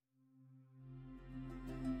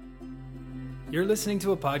You're listening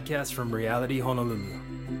to a podcast from Reality Honolulu.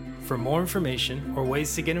 For more information or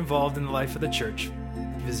ways to get involved in the life of the church,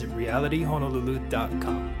 visit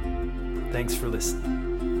realityhonolulu.com. Thanks for listening.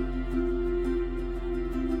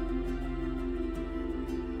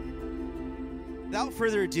 Without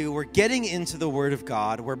further ado, we're getting into the Word of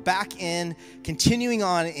God. We're back in, continuing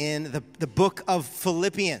on in the book of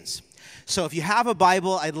Philippians. So if you have a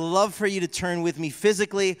Bible, I'd love for you to turn with me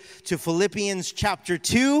physically to Philippians chapter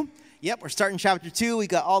 2. Yep, we're starting chapter 2. We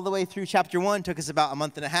got all the way through chapter 1. Took us about a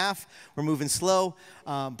month and a half. We're moving slow,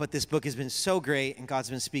 but this book has been so great, and God's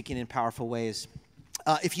been speaking in powerful ways.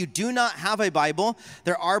 If you do not have a Bible,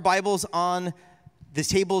 there are Bibles on the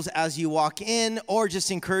tables as you walk in, or just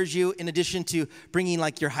encourage you, in addition to bringing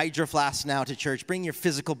like your Hydro Flask now to church, bring your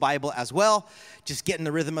physical Bible as well. Just get in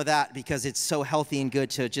the rhythm of that because it's so healthy and good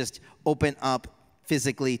to just open up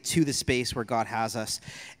physically to the space where God has us.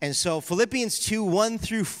 And so Philippians 2, 1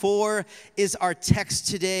 through 4 is our text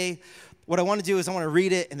today. What I want to do is I want to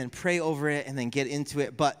read it and then pray over it and then get into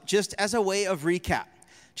it. But just as a way of recap,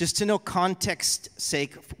 just to know context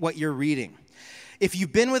sake what you're reading. If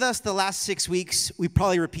you've been with us the last 6 weeks, we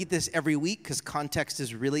probably repeat this every week because context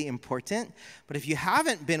is really important. But if you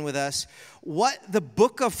haven't been with us, what the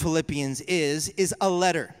book of Philippians is a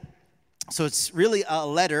letter. So it's really a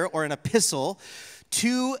letter or an epistle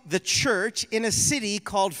to the church in a city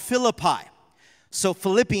called Philippi. So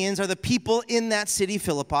Philippians are the people in that city,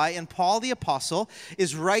 Philippi, and Paul the apostle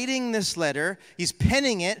is writing this letter. He's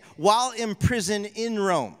penning it while in prison in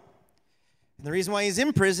Rome. And the reason why he's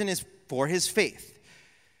in prison is for his faith.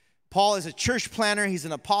 Paul is a church planner. He's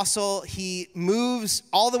an apostle. He moves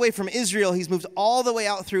all the way from Israel. He's moved all the way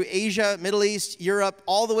out through Asia, Middle East, Europe,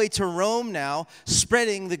 all the way to Rome now,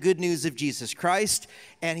 spreading the good news of Jesus Christ.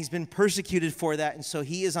 And he's been persecuted for that. And so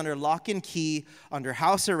he is under lock and key, under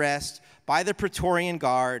house arrest by the Praetorian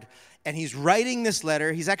Guard. And he's writing this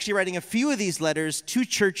letter. He's actually writing a few of these letters to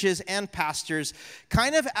churches and pastors,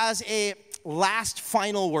 kind of as a last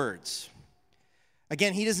final words.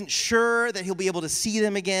 Again, he isn't sure that he'll be able to see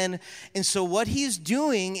them again. And so what he's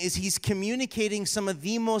doing is he's communicating some of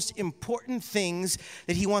the most important things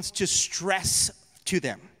that he wants to stress to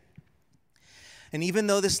them. And even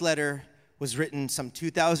though this letter was written some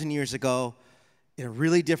 2,000 years ago in a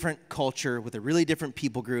really different culture with a really different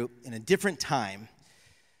people group in a different time,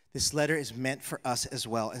 this letter is meant for us as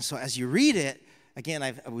well. And so as you read it, again,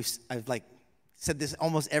 I've like said this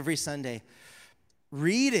almost every Sunday,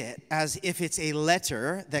 read it as if it's a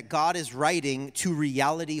letter that God is writing to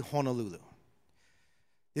Reality Honolulu.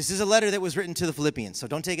 This is a letter that was written to the Philippians, so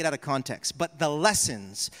don't take it out of context. But the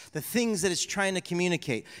lessons, the things that it's trying to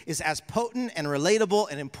communicate is as potent and relatable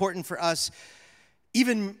and important for us,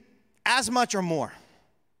 even as much or more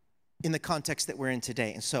in the context that we're in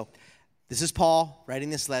today. And so this is Paul writing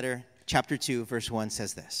this letter. Chapter 2, verse 1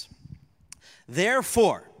 says this.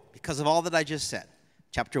 Therefore, because of all that I just said,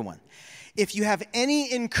 chapter 1, if you have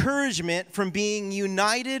any encouragement from being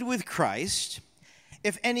united with Christ,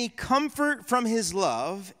 if any comfort from his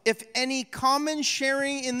love, if any common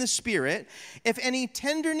sharing in the Spirit, if any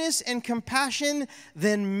tenderness and compassion,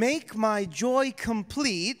 then make my joy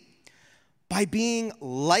complete by being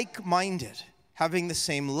like-minded, having the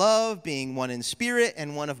same love, being one in spirit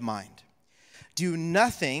and one of mind. Do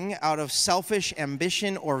nothing out of selfish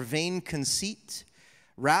ambition or vain conceit.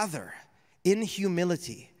 Rather, in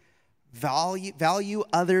humility, value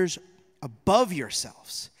others above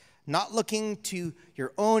yourselves, not looking to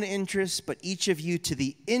your own interests, but each of you to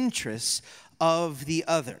the interests of the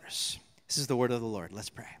others. This is the word of the Lord. Let's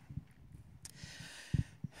pray.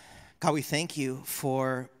 God, we thank you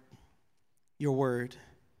for your word.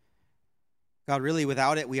 God, really,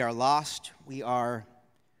 without it, we are lost. We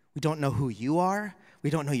don't know who you are. We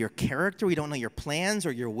don't know your character. We don't know your plans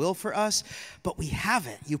or your will for us, but we have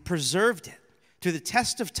it. You preserved it through the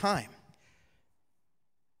test of time.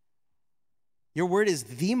 Your word is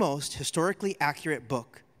the most historically accurate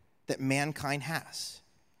book that mankind has.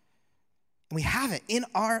 And we have it in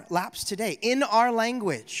our laps today, in our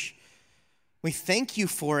language. We thank you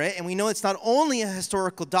for it, and we know it's not only a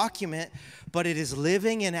historical document, but it is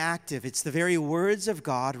living and active. It's the very words of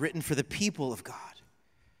God written for the people of God.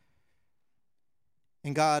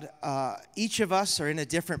 And God, each of us are in a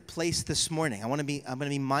different place this morning. I'm going to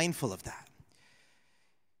be mindful of that.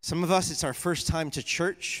 Some of us, it's our first time to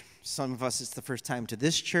church. Some of us, it's the first time to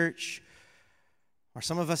this church. Or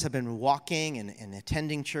some of us have been walking and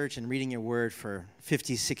attending church and reading your word for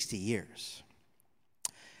 50, 60 years.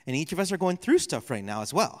 And each of us are going through stuff right now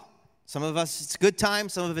as well. Some of us, it's good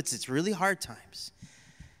times. Some of it's really hard times.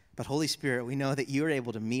 But Holy Spirit, we know that you are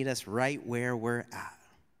able to meet us right where we're at.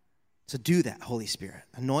 So do that, Holy Spirit.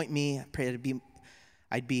 Anoint me. I pray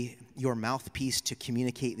I'd be your mouthpiece to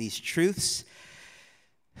communicate these truths.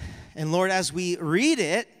 And Lord, as we read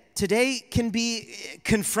it, today can be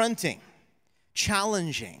confronting,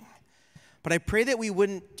 challenging. But I pray that we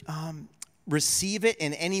wouldn't receive it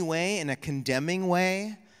in any way, in a condemning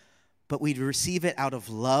way, but we'd receive it out of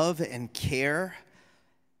love and care,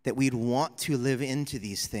 that we'd want to live into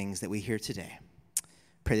these things that we hear today.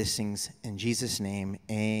 Pray these things in Jesus' name,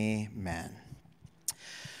 amen.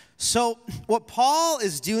 So what Paul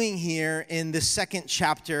is doing here in this second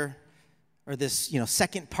chapter, or this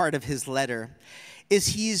second part of his letter, is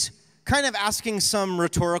he's kind of asking some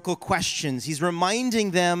rhetorical questions. He's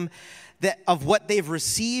reminding them of what they've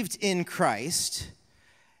received in Christ.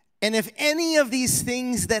 And if any of these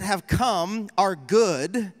things that have come are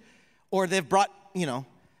good, or they've brought,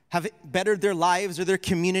 have bettered their lives or their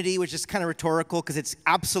community, which is kind of rhetorical because it's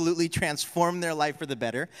absolutely transformed their life for the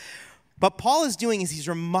better. But Paul is doing is he's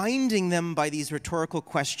reminding them by these rhetorical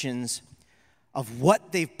questions of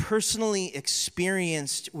what they've personally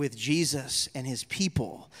experienced with Jesus and his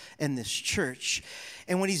people and this church.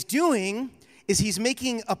 And what he's doing is he's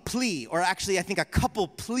making a plea, or actually I think a couple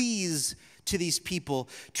pleas to these people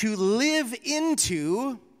to live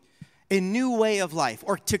into a new way of life,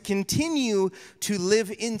 or to continue to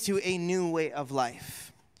live into a new way of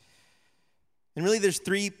life. And really there's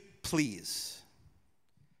three pleas.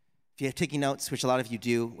 If you're taking notes, which a lot of you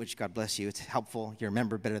do, which God bless you, it's helpful. You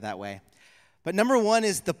remember better that way. But number one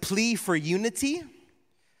is the plea for unity.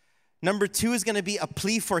 Number two is going to be a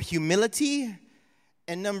plea for humility.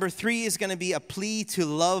 And number three is going to be a plea to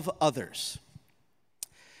love others.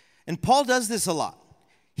 And Paul does this a lot.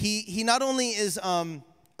 He not only is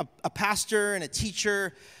a pastor and a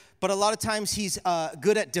teacher, but a lot of times he's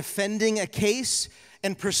good at defending a case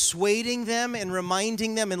and persuading them and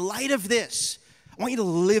reminding them, in light of this, I want you to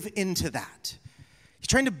live into that. He's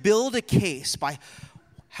trying to build a case by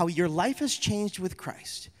how your life has changed with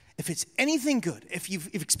Christ. If it's anything good, if you've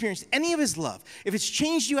experienced any of his love, if it's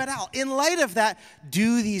changed you at all, in light of that,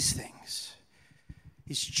 do these things.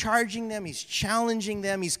 He's charging them, he's challenging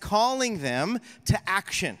them, he's calling them to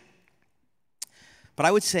action. But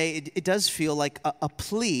I would say it does feel like a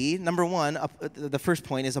plea. Number one, the first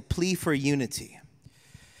point is a plea for unity.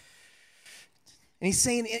 And he's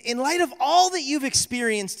saying, in light of all that you've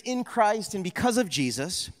experienced in Christ and because of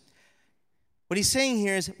Jesus, what he's saying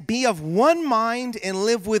here is, be of one mind and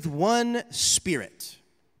live with one spirit.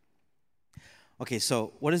 Okay,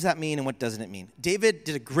 so what does that mean and what doesn't it mean? David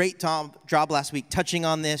did a great job last week touching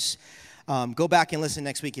on this. Go back and listen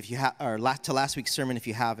next week if you or to last week's sermon if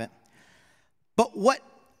you haven't. But what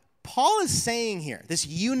Paul is saying here, this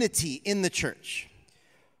unity in the church,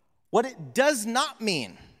 what it does not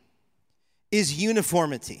mean is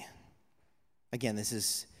uniformity. Again, this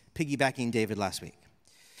is piggybacking David last week.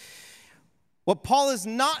 What Paul is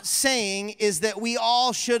not saying is that we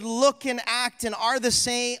all should look and act and are on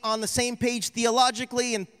the same page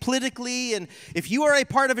theologically and politically, and if you are a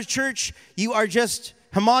part of a church, you are just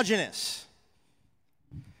homogeneous.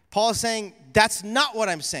 Paul is saying that's not what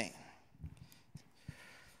I'm saying.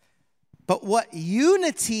 But what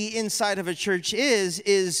unity inside of a church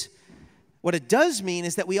is what it does mean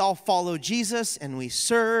is that we all follow Jesus and we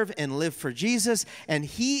serve and live for Jesus, and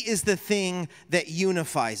he is the thing that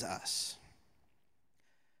unifies us.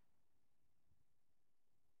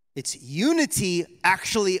 It's unity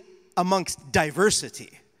actually amongst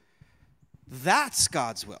diversity. That's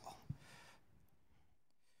God's will.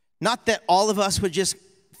 Not that all of us would just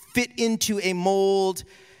fit into a mold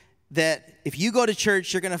that if you go to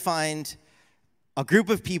church, you're going to find a group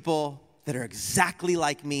of people that are exactly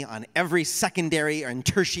like me on every secondary and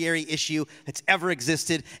tertiary issue that's ever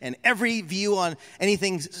existed and every view on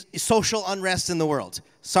anything social unrest in the world.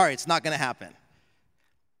 Sorry, it's not going to happen.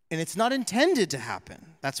 And it's not intended to happen.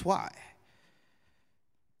 That's why.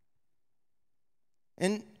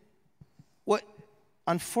 And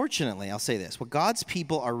unfortunately, I'll say this, what God's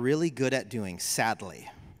people are really good at doing, sadly,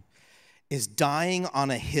 is dying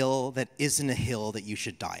on a hill that isn't a hill that you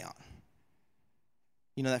should die on.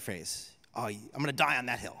 You know that phrase? Oh, I'm going to die on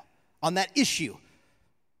that hill, on that issue.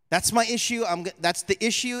 That's my issue. That's the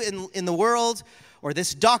issue in the world, or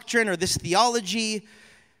this doctrine, or this theology.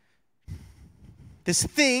 This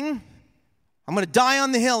thing, I'm going to die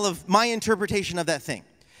on the hill of my interpretation of that thing.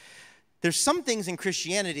 There's some things in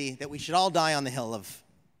Christianity that we should all die on the hill of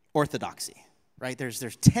orthodoxy, right?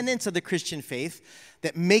 There's tenets of the Christian faith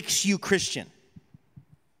that makes you Christian.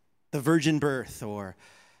 The virgin birth, or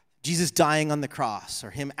Jesus dying on the cross,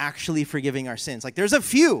 or him actually forgiving our sins. Like, there's a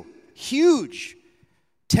few huge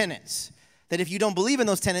tenets that if you don't believe in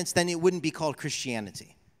those tenets, then it wouldn't be called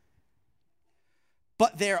Christianity.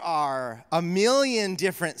 But there are a million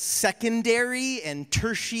different secondary and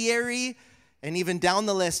tertiary, and even down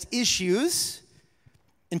the list, issues,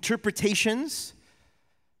 interpretations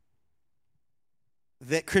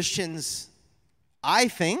that Christians, I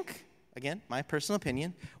think, again, my personal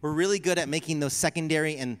opinion, we're really good at making those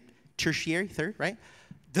secondary and tertiary, third, right,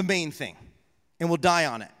 the main thing. And we'll die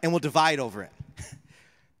on it, and we'll divide over it.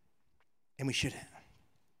 And we shouldn't.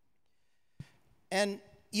 And,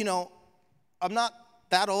 I'm not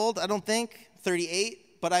that old, I don't think,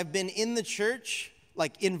 38, but I've been in the church,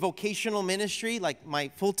 like in vocational ministry, like my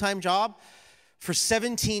full-time job, for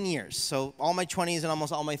 17 years. So all my 20s and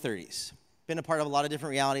almost all my 30s. Been a part of a lot of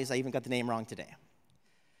different realities. I even got the name wrong today.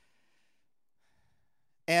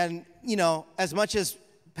 And, as much as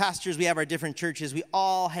pastors, we have our different churches, we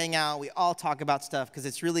all hang out, we all talk about stuff, because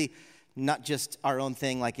it's really not just our own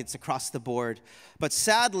thing, like it's across the board. But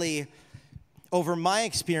sadly, over my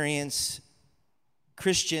experience,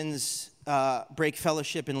 Christians break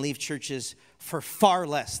fellowship and leave churches for far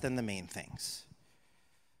less than the main things.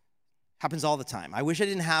 Happens all the time. I wish I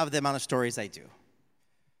didn't have the amount of stories I do.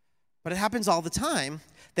 But it happens all the time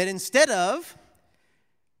that instead of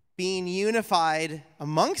being unified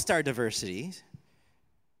amongst our diversity,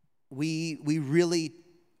 we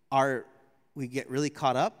get really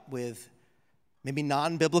caught up with maybe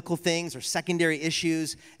non-biblical things or secondary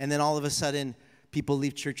issues, and then all of a sudden people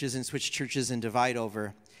leave churches and switch churches and divide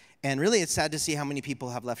over. And really it's sad to see how many people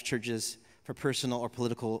have left churches for personal or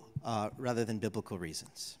political rather than biblical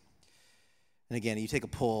reasons. And again, you take a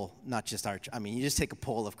poll, not just you just take a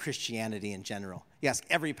poll of Christianity in general. You ask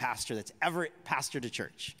every pastor that's ever pastored a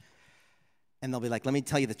church, and they'll be like, let me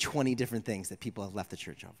tell you the 20 different things that people have left the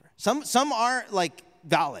church over. Some are like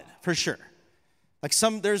valid, for sure. Like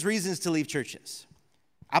there's reasons to leave churches.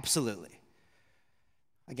 Absolutely.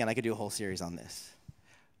 Again, I could do a whole series on this.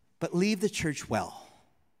 But leave the church well.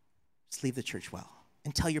 Just leave the church well.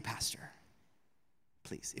 And tell your pastor.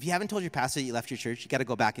 Please. If you haven't told your pastor that you left your church, you got to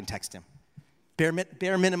go back and text him.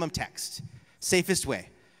 Bare minimum text. Safest way.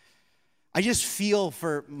 I just feel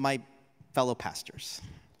for my fellow pastors.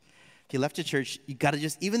 If you left a church, you got to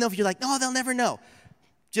just, even though if you're like, no, they'll never know,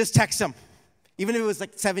 just text them. Even if it was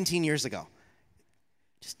like 17 years ago.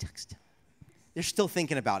 Just text them. They're still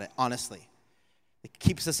thinking about it, honestly. It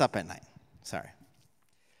keeps us up at night. Sorry.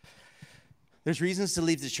 There's reasons to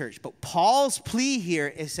leave the church. But Paul's plea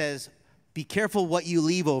here, it says, be careful what you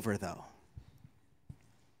leave over, though.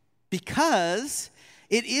 Because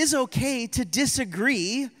it is okay to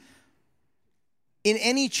disagree in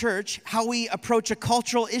any church how we approach a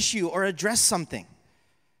cultural issue or address something.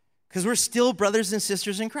 Because we're still brothers and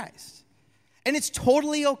sisters in Christ. And it's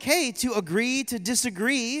totally okay to agree to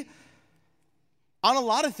disagree on a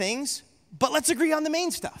lot of things, but let's agree on the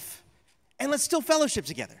main stuff. And let's still fellowship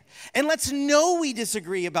together. And let's know we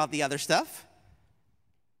disagree about the other stuff.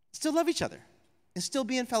 Still love each other. And still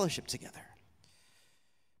be in fellowship together.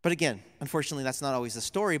 But again, unfortunately, that's not always the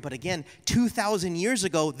story. But again, 2,000 years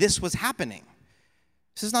ago, this was happening.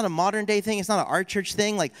 This is not a modern day thing. It's not an art church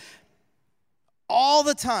thing. Like, all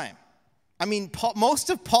the time. I mean, most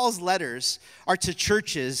of Paul's letters are to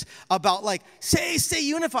churches about like, stay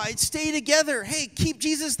unified, stay together. Hey, keep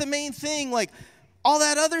Jesus the main thing. Like, all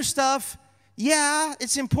that other stuff, yeah,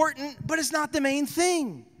 it's important, but it's not the main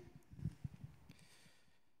thing.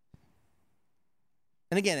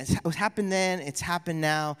 And again, it's happened then, it's happened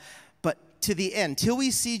now, but to the end, till we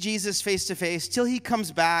see Jesus face to face, till he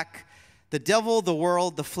comes back, the devil, the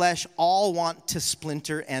world, the flesh, all want to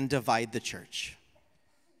splinter and divide the church.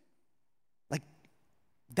 Like,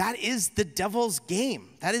 that is the devil's game.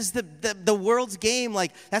 That is the world's game.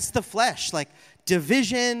 Like, that's the flesh. Like,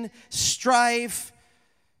 division, strife,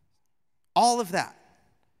 all of that.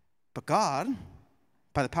 But God,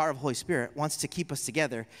 by the power of the Holy Spirit, wants to keep us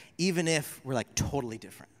together, even if we're like totally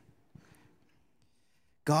different.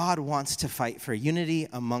 God wants to fight for unity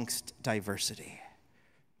amongst diversity.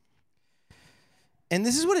 And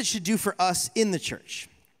this is what it should do for us in the church.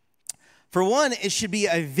 For one, it should be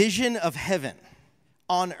a vision of heaven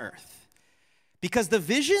on earth. Because the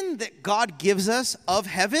vision that God gives us of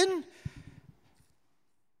heaven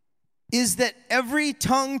is that every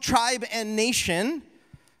tongue, tribe, and nation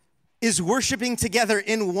is worshiping together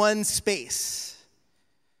in one space.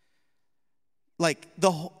 Like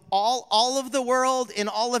all of the world in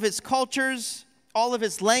all of its cultures, all of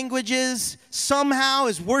its languages, somehow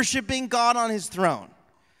is worshiping God on his throne.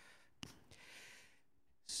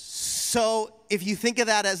 So if you think of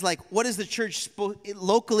that as like, what is the church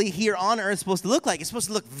locally here on earth supposed to look like? It's supposed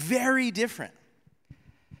to look very different.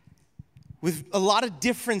 With a lot of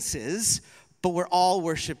differences, but we're all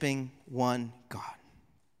worshiping one God.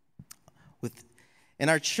 And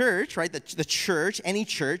our church, right, the church, any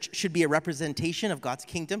church, should be a representation of God's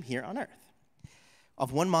kingdom here on earth.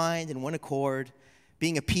 Of one mind and one accord,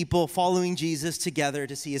 being a people following Jesus together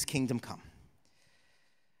to see his kingdom come.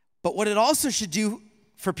 But what it also should do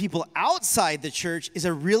for people outside the church is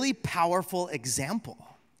a really powerful example.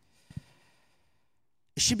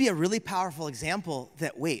 It should be a really powerful example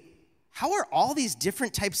that, wait, how are all these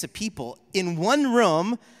different types of people in one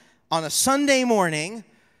room on a Sunday morning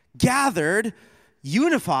gathered,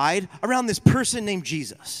 unified around this person named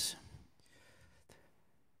Jesus?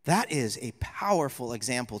 That is a powerful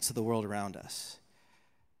example to the world around us,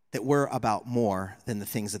 that we're about more than the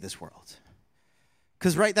things of this world.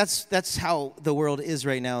 Because, right, that's how the world is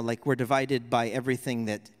right now. Like, we're divided by everything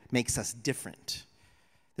that makes us different.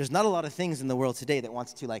 There's not a lot of things in the world today that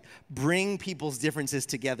wants to, like, bring people's differences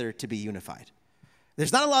together to be unified.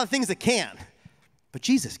 There's not a lot of things that can, but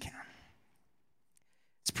Jesus can.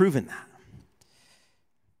 It's proven that.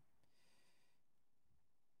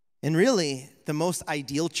 And really, the most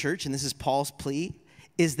ideal church, and this is Paul's plea,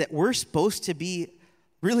 is that we're supposed to be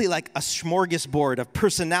really like a smorgasbord of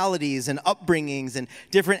personalities and upbringings and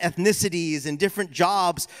different ethnicities and different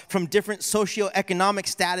jobs from different socioeconomic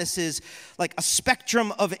statuses, like a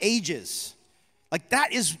spectrum of ages. Like,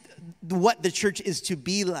 that is what the church is to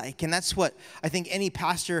be like. And that's what I think any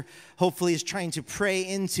pastor hopefully is trying to pray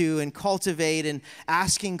into and cultivate and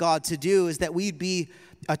asking God to do, is that we'd be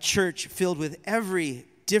a church filled with every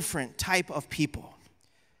different type of people,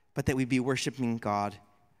 but that we'd be worshiping God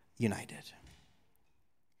united.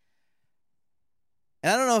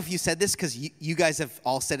 And I don't know if you said this, because you guys have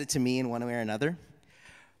all said it to me in one way or another,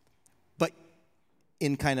 but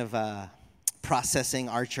in kind of processing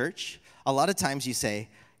our church, a lot of times you say,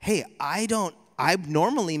 hey, I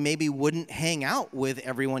normally maybe wouldn't hang out with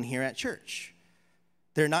everyone here at church.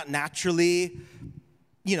 They're not naturally,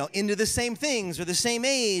 into the same things or the same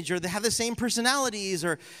age, or they have the same personalities,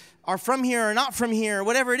 or are from here or not from here, or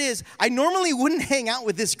whatever it is. I normally wouldn't hang out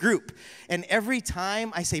with this group. And every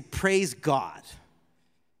time I say, praise God.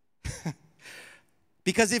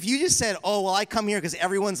 Because if you just said, oh, well, I come here because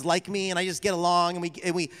everyone's like me and I just get along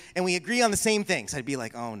and we agree on the same things, I'd be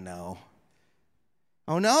like, oh no.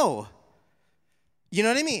 Oh no. You know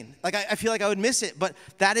what I mean? Like, I feel like I would miss it. But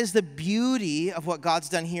that is the beauty of what God's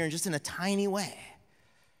done here, and just in a tiny way.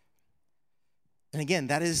 And again,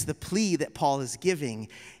 that is the plea that Paul is giving,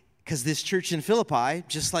 because this church in Philippi,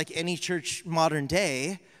 just like any church modern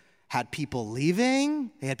day, had people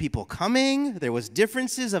leaving, they had people coming, there was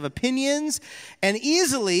differences of opinions, and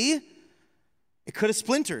easily it could have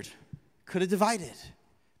splintered, could have divided.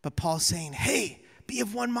 But Paul's saying, hey, be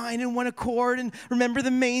of one mind and one accord, and remember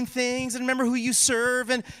the main things, and remember who you serve,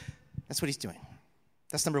 and that's what he's doing.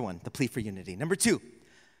 That's number one, the plea for unity. Number two,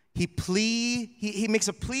 he makes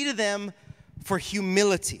a plea to them for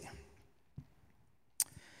humility.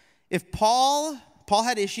 If Paul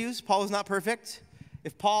had issues, Paul was not perfect.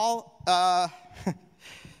 If Paul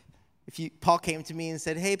came to me and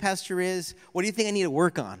said, hey, Pastor Riz, what do you think I need to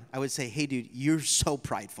work on? I would say, hey, dude, you're so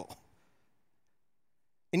prideful.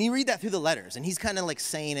 And you read that through the letters, and he's kind of like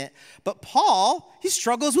saying it. But Paul, he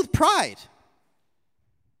struggles with pride.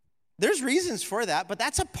 There's reasons for that, but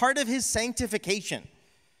that's a part of his sanctification.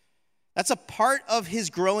 That's a part of his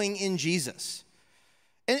growing in Jesus.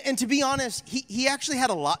 And to be honest, he actually had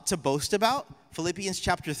a lot to boast about. Philippians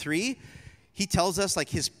chapter 3, he tells us like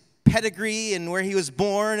his pedigree and where he was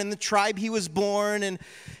born and the tribe he was born and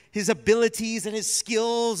his abilities and his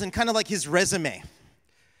skills and kind of like his resume.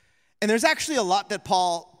 And there's actually a lot that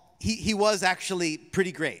Paul, he was actually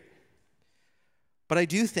pretty great. But I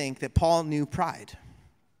do think that Paul knew pride.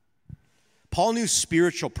 Paul knew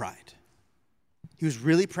spiritual pride. He was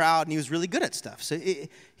really proud and he was really good at stuff. So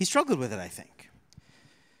he struggled with it, I think.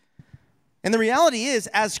 And the reality is,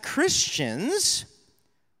 as Christians,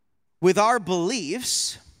 with our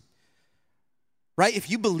beliefs, right? If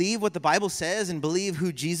you believe what the Bible says and believe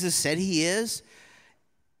who Jesus said he is,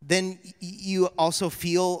 then you also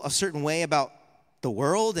feel a certain way about the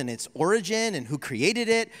world and its origin and who created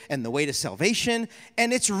it and the way to salvation.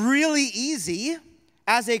 And it's really easy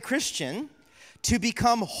as a Christian to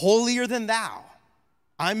become holier than thou.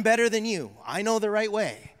 I'm better than you. I know the right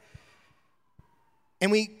way.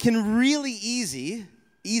 And we can really easily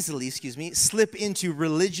slip into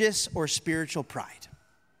religious or spiritual pride.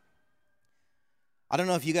 I don't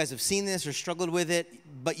know if you guys have seen this or struggled with it,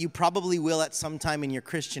 but you probably will at some time in your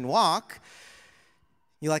Christian walk.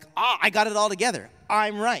 You're like, I got it all together.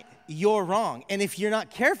 I'm right. You're wrong. And if you're not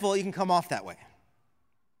careful, you can come off that way.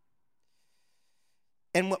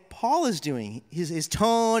 And what Paul is doing, his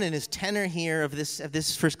tone and his tenor here of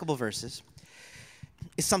this first couple verses,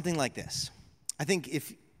 is something like this. I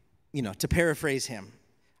think to paraphrase him,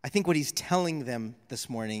 I think what he's telling them this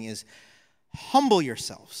morning is humble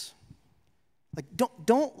yourselves. Like,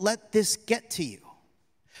 don't let this get to you.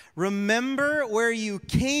 Remember where you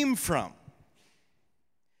came from.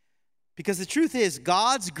 Because the truth is,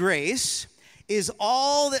 God's grace is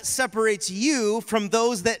all that separates you from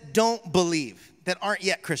those that don't believe, that aren't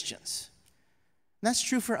yet Christians. And that's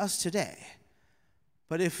true for us today.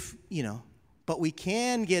 But but we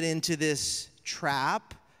can get into this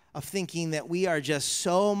trap of thinking that we are just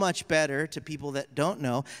so much better to people that don't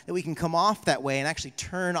know, that we can come off that way and actually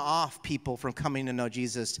turn off people from coming to know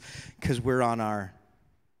Jesus because we're on our,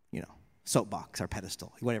 soapbox, our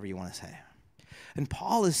pedestal, whatever you want to say. And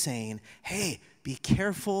Paul is saying, hey, be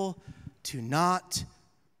careful to not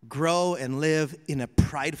grow and live in a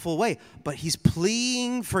prideful way. But he's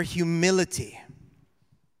pleading for humility.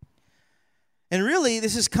 And really,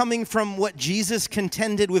 this is coming from what Jesus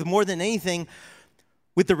contended with more than anything,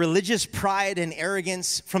 with the religious pride and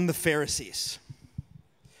arrogance from the Pharisees.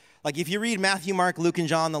 Like if you read Matthew, Mark, Luke, and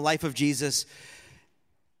John, the life of Jesus,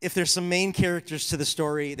 if there's some main characters to the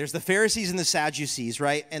story, there's the Pharisees and the Sadducees,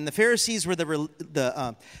 right? And the Pharisees were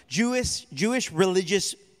the Jewish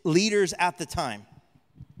religious leaders at the time.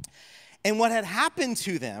 And what had happened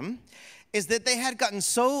to them is that they had gotten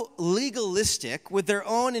so legalistic with their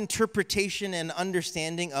own interpretation and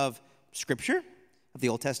understanding of Scripture, of the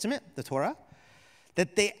Old Testament, the Torah,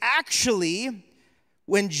 that they actually,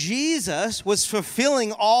 when Jesus was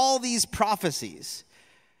fulfilling all these prophecies,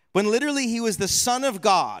 when literally he was the Son of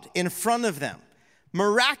God in front of them,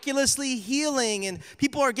 miraculously healing, and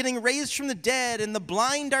people are getting raised from the dead, and the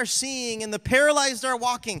blind are seeing, and the paralyzed are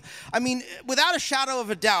walking. I mean, without a shadow of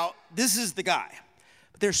a doubt, this is the guy.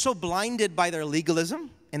 But they're so blinded by their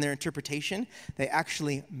legalism and their interpretation, they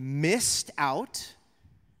actually missed out.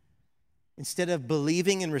 Instead of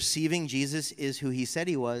believing and receiving Jesus is who he said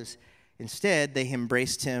he was, instead they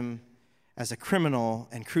embraced him as a criminal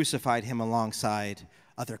and crucified him alongside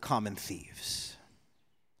other common thieves.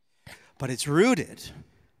 But it's rooted.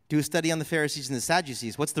 Do a study on the Pharisees and the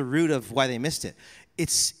Sadducees. What's the root of why they missed it?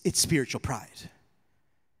 It's spiritual pride.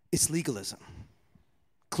 It's legalism,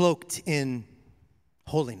 cloaked in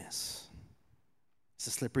holiness. It's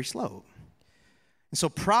a slippery slope. And so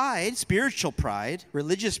pride, spiritual pride,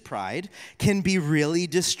 religious pride, can be really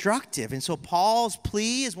destructive. And so Paul's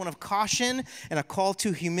plea is one of caution and a call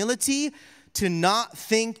to humility, to not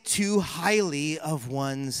think too highly of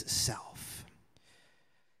one's self.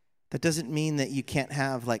 That doesn't mean that you can't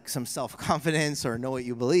have like some self-confidence or know what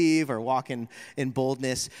you believe or walk in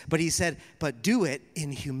boldness. But he said, but do it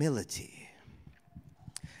in humility.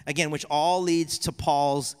 Again, which all leads to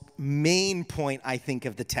Paul's main point, I think,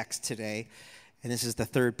 of the text today. And this is the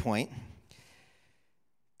third point,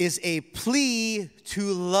 is a plea to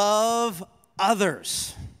love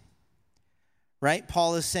others. Right?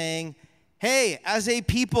 Paul is saying, hey, as a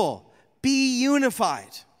people, be unified.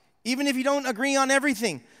 Even if you don't agree on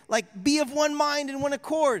everything, like be of one mind and one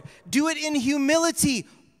accord. Do it in humility,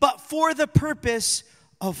 but for the purpose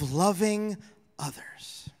of loving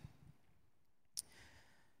others.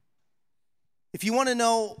 If you want to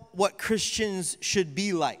know what Christians should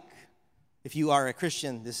be like, if you are a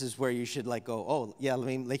Christian, this is where you should go, oh, yeah, let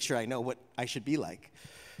me make sure I know what I should be like.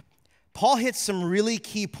 Paul hits some really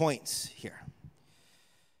key points here.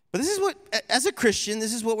 But this is what, as a Christian,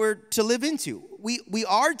 this is what we're to live into. We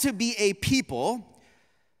are to be a people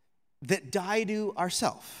that die to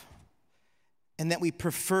ourselves, and that we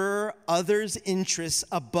prefer others' interests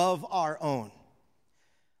above our own.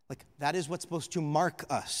 That is what's supposed to mark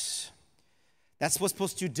us. That's what's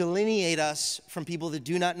supposed to delineate us from people that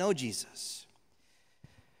do not know Jesus.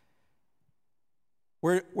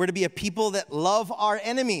 We're to be a people that love our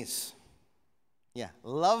enemies. Yeah,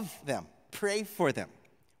 love them, pray for them,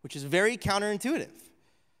 which is very counterintuitive.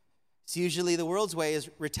 It's usually the world's way is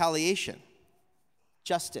retaliation,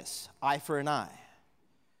 justice, eye for an eye.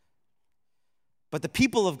 But the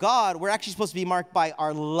people of God, we're actually supposed to be marked by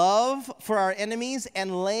our love for our enemies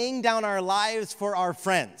and laying down our lives for our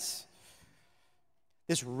friends.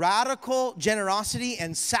 This radical generosity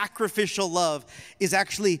and sacrificial love is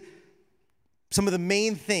actually some of the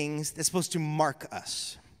main things that's supposed to mark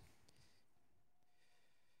us.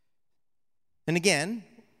 And again,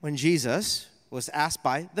 when Jesus was asked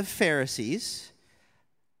by the Pharisees,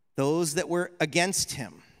 those that were against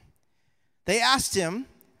him, they asked him,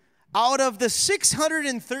 out of the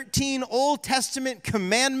 613 Old Testament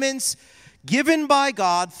commandments given by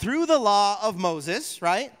God through the law of Moses,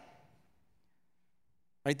 right?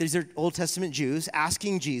 These are Old Testament Jews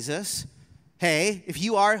asking Jesus, hey, if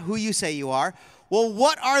you are who you say you are, well,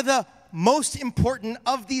 what are the most important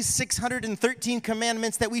of these 613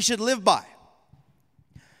 commandments that we should live by?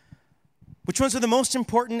 Which ones are the most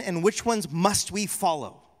important and which ones must we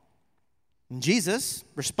follow? And Jesus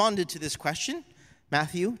responded to this question,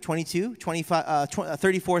 Matthew 22,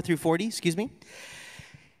 34 through 40,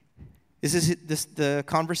 The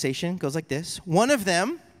conversation goes like this. One of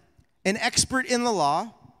them, an expert in the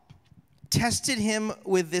law, tested him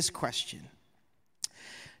with this question.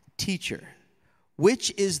 Teacher,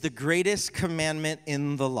 which is the greatest commandment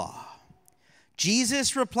in the law?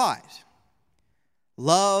 Jesus replied,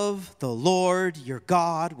 love the Lord your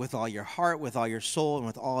God with all your heart, with all your soul, and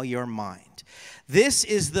with all your mind. This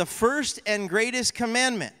is the first and greatest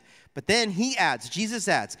commandment. But then Jesus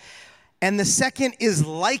adds, and the second is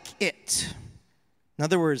like it. In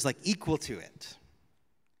other words, like equal to it,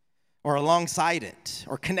 or alongside it,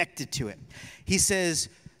 or connected to it. He says,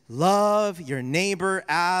 love your neighbor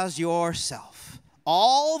as yourself.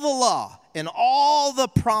 All the law and all the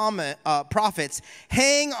prophets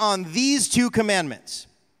hang on these two commandments.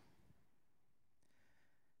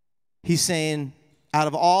 He's saying, out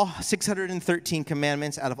of all 613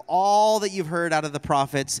 commandments, out of all that you've heard out of the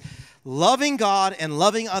prophets, loving God and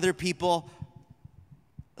loving other people,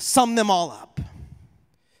 sum them all up.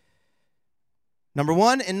 Number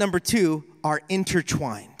one and number two are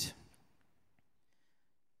intertwined.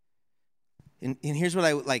 And here's what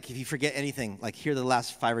I would like, if you forget anything, like hear the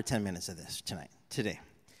last 5 or 10 minutes of this today.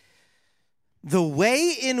 The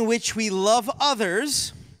way in which we love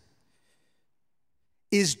others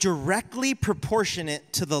is directly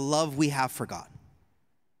proportionate to the love we have for God.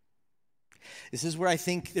 This is where I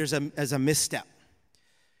think there's a misstep.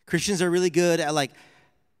 Christians are really good at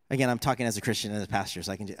again, I'm talking as a Christian and as a pastor,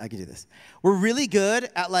 so I can do this. We're really good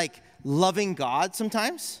at loving God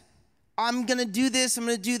sometimes. I'm going to do this, I'm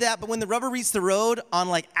going to do that. But when the rubber meets the road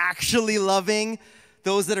on actually loving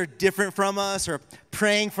those that are different from us, or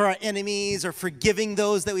praying for our enemies, or forgiving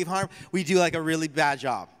those that we've harmed, we do a really bad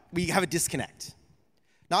job. We have a disconnect.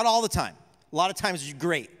 Not all the time. A lot of times it's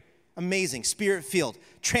great, amazing, spirit-filled,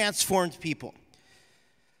 transformed people.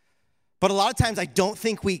 But a lot of times I don't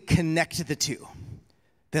think we connect the two.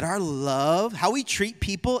 That our love, how we treat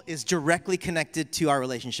people, is directly connected to our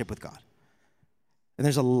relationship with God. And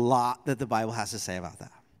there's a lot that the Bible has to say about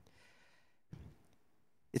that.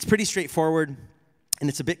 It's pretty straightforward, and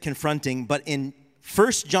it's a bit confronting, but in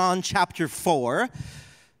 1 John chapter 4,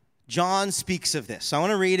 John speaks of this. So I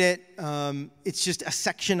want to read it. It's just a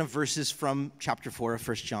section of verses from chapter 4 of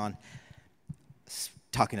 1 John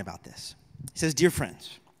talking about this. He says, dear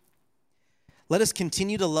friends, let us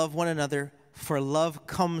continue to love one another, for love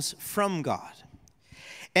comes from God.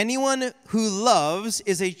 Anyone who loves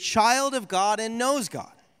is a child of God and knows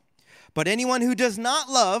God. But anyone who does not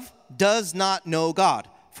love does not know God,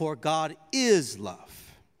 for God is love.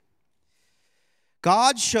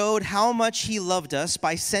 God showed how much he loved us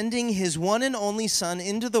by sending his one and only Son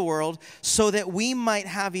into the world so that we might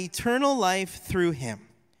have eternal life through him.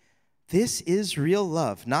 This is real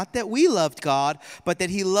love, not that we loved God, but that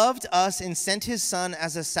he loved us and sent his Son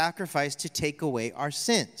as a sacrifice to take away our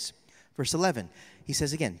sins. Verse 11, he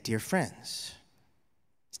says again, dear friends,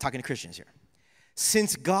 he's talking to Christians here.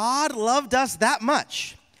 Since God loved us that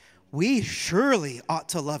much, we surely ought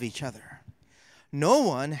to love each other. No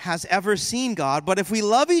one has ever seen God, but if we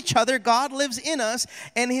love each other, God lives in us,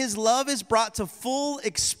 and his love is brought to full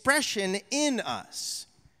expression in us.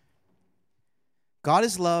 God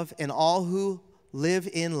is love, and all who live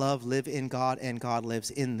in love live in God, and God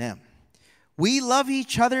lives in them. We love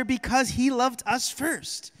each other because he loved us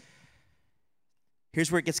first.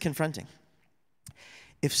 Here's where it gets confronting.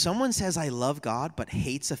 If someone says, I love God, but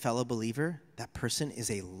hates a fellow believer, that person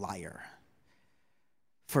is a liar.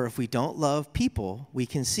 For if we don't love people we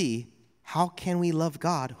can see, how can we love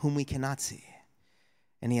God whom we cannot see?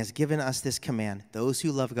 And he has given us this command. Those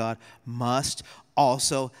who love God must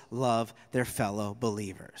also love their fellow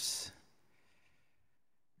believers.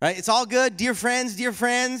 Right? It's all good. Dear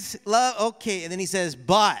friends, love. Okay. And then he says,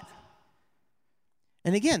 but.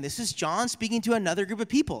 And again, this is John speaking to another group of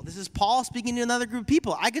people. This is Paul speaking to another group of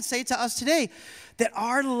people. I could say to us today that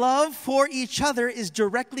our love for each other is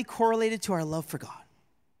directly correlated to our love for God.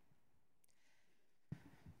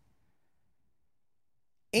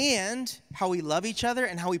 And how we love each other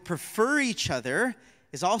and how we prefer each other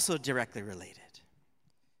is also directly related.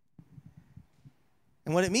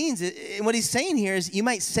 And what it means, and what he's saying here is you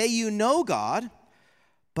might say you know God,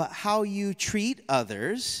 but how you treat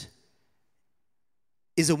others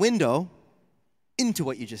is a window into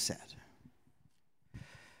what you just said.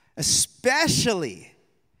 Especially,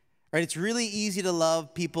 right, it's really easy to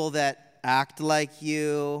love people that act like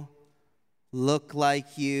you, look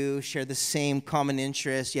like you, share the same common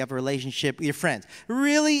interests, you have a relationship with your friends.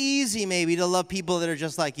 Really easy maybe to love people that are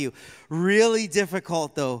just like you. Really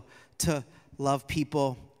difficult though to love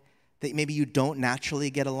people that maybe you don't naturally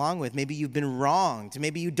get along with. Maybe you've been wronged.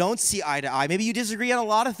 Maybe you don't see eye to eye. Maybe you disagree on a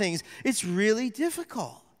lot of things. It's really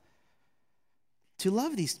difficult to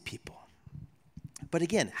love these people. But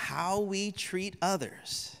again, how we treat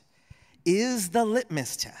others is the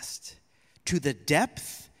litmus test to the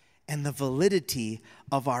depth and the validity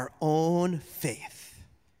of our own faith.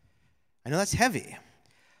 I know that's heavy,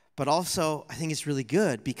 but also I think it's really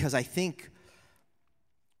good because I think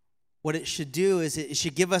what it should do is it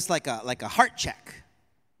should give us like a heart check,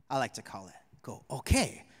 I like to call it. Go,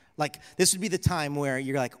 okay. Like this would be the time where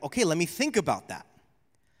you're like, okay, let me think about that.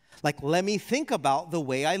 Like, let me think about the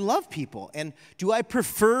way I love people. And do I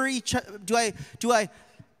prefer do I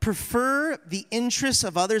prefer the interests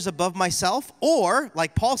of others above myself? Or,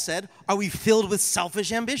 like Paul said, are we filled with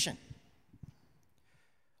selfish ambition?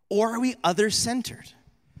 Or are we other-centered?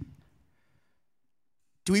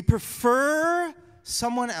 Do we prefer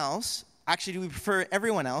someone else? Actually, do we prefer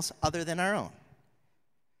everyone else other than our own?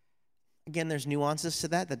 Again, there's nuances to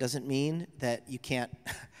that. That doesn't mean that you can't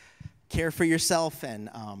care for yourself and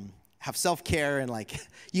have self-care and like,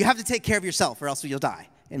 you have to take care of yourself or else you'll die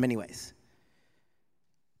in many ways.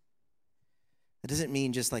 That doesn't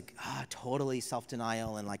mean just like totally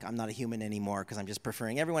self-denial and like I'm not a human anymore because I'm just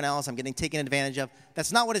preferring everyone else. I'm getting taken advantage of.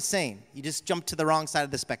 That's not what it's saying. You just jumped to the wrong side of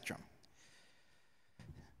the spectrum.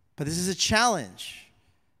 But this is a challenge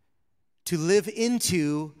to live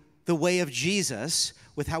into the way of Jesus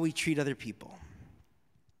with how we treat other people.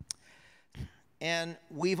 And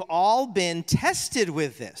we've all been tested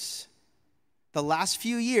with this. The last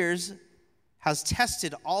few years has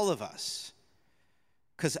tested all of us.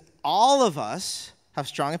 Because all of us have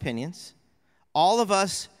strong opinions. All of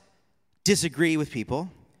us disagree with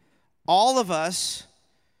people. All of us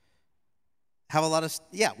have a lot of,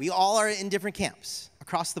 we all are in different camps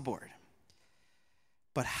across the board.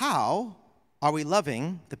 But how are we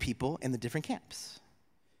loving the people in the different camps?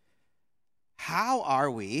 How are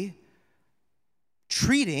we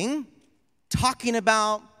treating, talking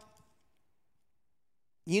about,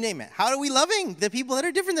 you name it? How are we loving the people that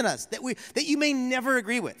are different than us, that you may never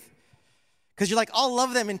agree with? Because you're like, I'll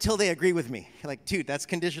love them until they agree with me. You're like, dude, that's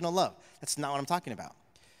conditional love. That's not what I'm talking about.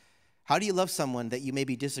 How do you love someone that you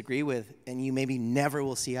maybe disagree with and you maybe never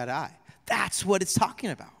will see eye to eye? That's what it's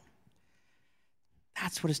talking about.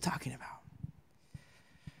 That's what it's talking about.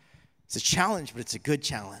 It's a challenge, but it's a good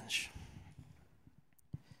challenge.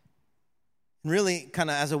 And really, kind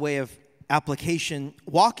of as a way of application,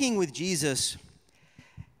 walking with Jesus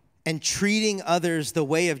and treating others the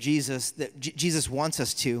way of Jesus that Jesus wants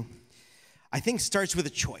us to, I think starts with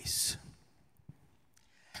a choice.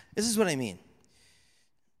 This is what I mean.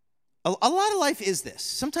 A lot of life is this.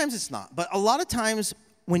 Sometimes it's not. But a lot of times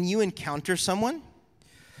when you encounter someone,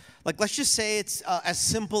 like let's just say it's as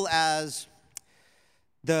simple as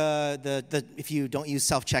the if you don't use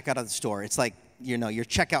self-checkout at the store, it's like, you know, your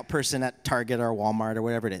checkout person at Target or Walmart or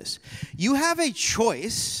whatever it is. You have a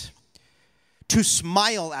choice to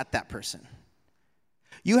smile at that person.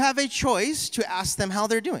 You have a choice to ask them how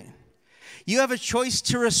they're doing. You have a choice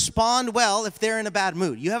to respond well if they're in a bad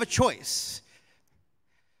mood. You have a choice.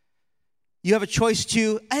 You have a choice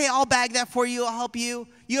to, hey, I'll bag that for you, I'll help you.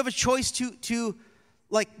 You have a choice to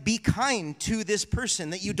like be kind to this person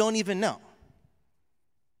that you don't even know.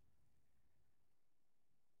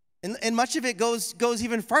 And much of it goes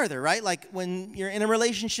even farther, right? Like when you're in a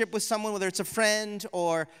relationship with someone, whether it's a friend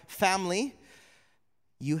or family,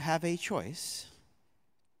 you have a choice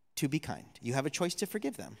to be kind. You have a choice to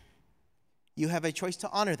forgive them. You have a choice to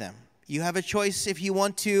honor them. You have a choice if you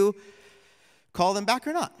want to call them back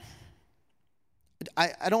or not.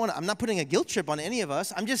 I'm not putting a guilt trip on any of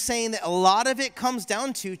us. I'm just saying that a lot of it comes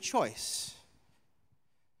down to choice.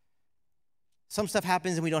 Some stuff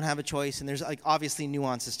happens and we don't have a choice, and there's like obviously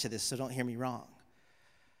nuances to this, so don't hear me wrong.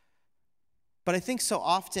 But I think so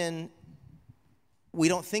often we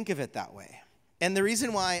don't think of it that way. And the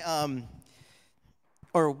reason why,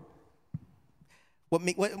 or what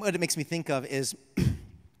it makes me think of is,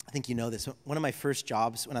 I think you know this, one of my first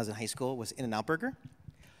jobs when I was in high school was In-N-Out Burger.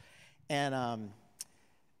 And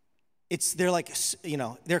they're like, you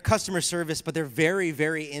know, they're customer service, but they're very,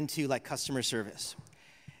 very into like customer service.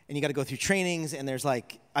 And you got to go through trainings, and there's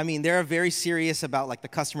like, I mean, they're very serious about like the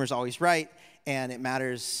customer's always right, and it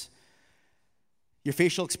matters your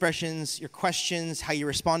facial expressions, your questions, how you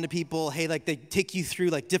respond to people. Hey, like they take you through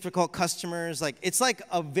like difficult customers. Like it's like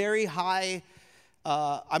a very high,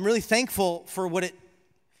 I'm really thankful for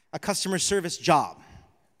a customer service job.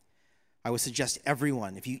 I would suggest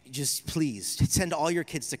everyone, if you just please, send all your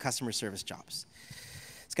kids to customer service jobs.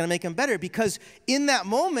 It's going to make them better, because in that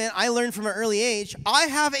moment, I learned from an early age, I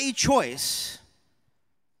have a choice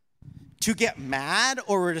to get mad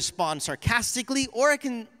or respond sarcastically, or I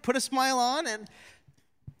can put a smile on and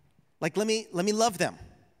let me love them,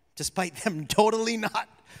 despite them totally not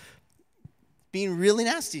being really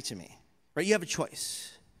nasty to me, right? You have a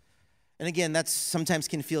choice. And again, that sometimes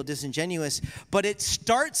can feel disingenuous, but it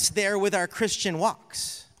starts there with our Christian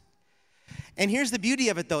walks. And here's the beauty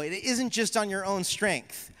of it, though. It isn't just on your own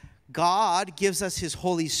strength. God gives us his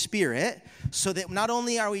Holy Spirit so that not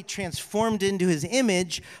only are we transformed into his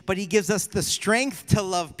image, but he gives us the strength to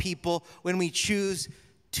love people when we choose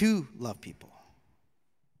to love people.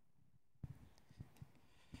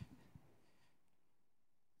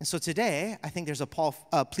 And so today, I think there's a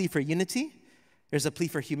plea for unity, there's a plea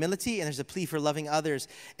for humility, and there's a plea for loving others.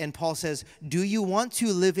 And Paul says, do you want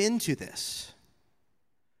to live into this?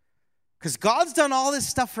 Because God's done all this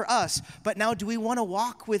stuff for us, but now do we want to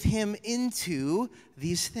walk with him into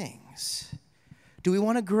these things? Do we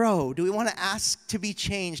want to grow? Do we want to ask to be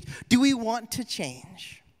changed? Do we want to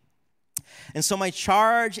change? And so my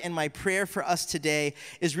charge and my prayer for us today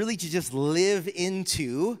is really to just live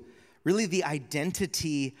into really the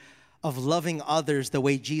identity of loving others the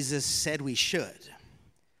way Jesus said we should.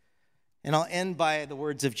 And I'll end by the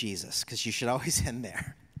words of Jesus, because you should always end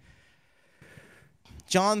there.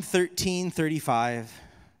 John 13:35,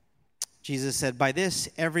 Jesus said, by this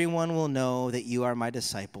everyone will know that you are my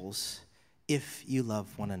disciples if you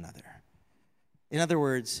love one another. In other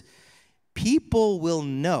words, people will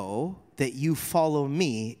know that you follow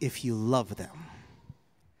me if you love them.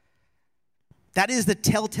 That is the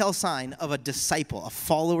telltale sign of a disciple, a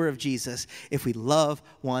follower of Jesus, if we love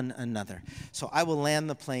one another. So I will land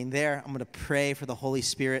the plane there. I'm going to pray for the Holy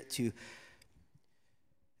Spirit to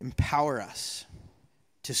empower us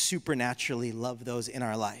to supernaturally love those in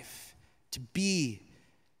our life, to be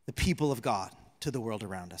the people of God to the world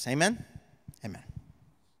around us. Amen? Amen.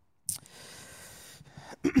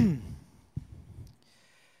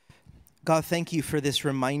 God, thank you for this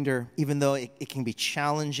reminder, even though it can be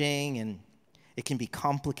challenging and it can be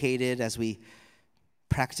complicated as we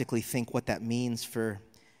practically think what that means for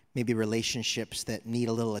maybe relationships that need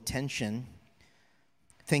a little attention.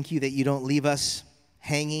 Thank you that you don't leave us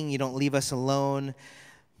hanging, you don't leave us alone,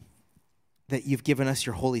 that you've given us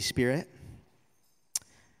your Holy Spirit,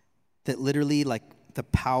 that literally like the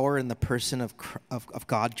power and the person of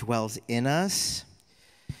God dwells in us.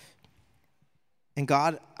 And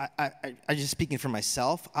God, I just speaking for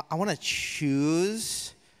myself, I want to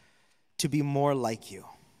choose to be more like you.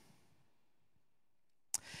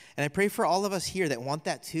 And I pray for all of us here that want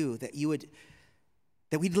that too, that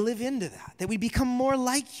we'd live into that we'd become more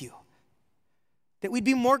like you, that we'd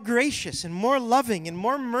be more gracious and more loving and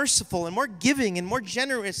more merciful and more giving and more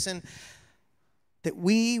generous, and that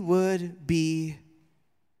we would be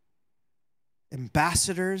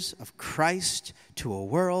ambassadors of Christ to a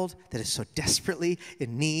world that is so desperately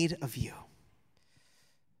in need of you.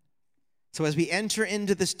 So as we enter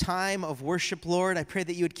into this time of worship, Lord, I pray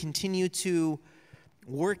that you would continue to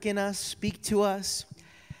work in us, speak to us,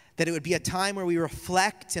 that it would be a time where we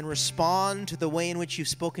reflect and respond to the way in which you've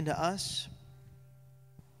spoken to us.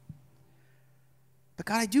 But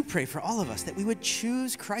God, I do pray for all of us that we would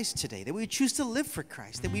choose Christ today, that we would choose to live for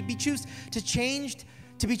Christ, that we'd choose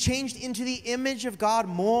to be changed into the image of God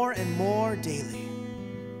more and more daily.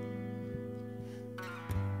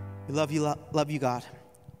 We love you, God.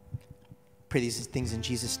 Pray these things in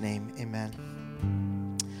Jesus' name. Amen.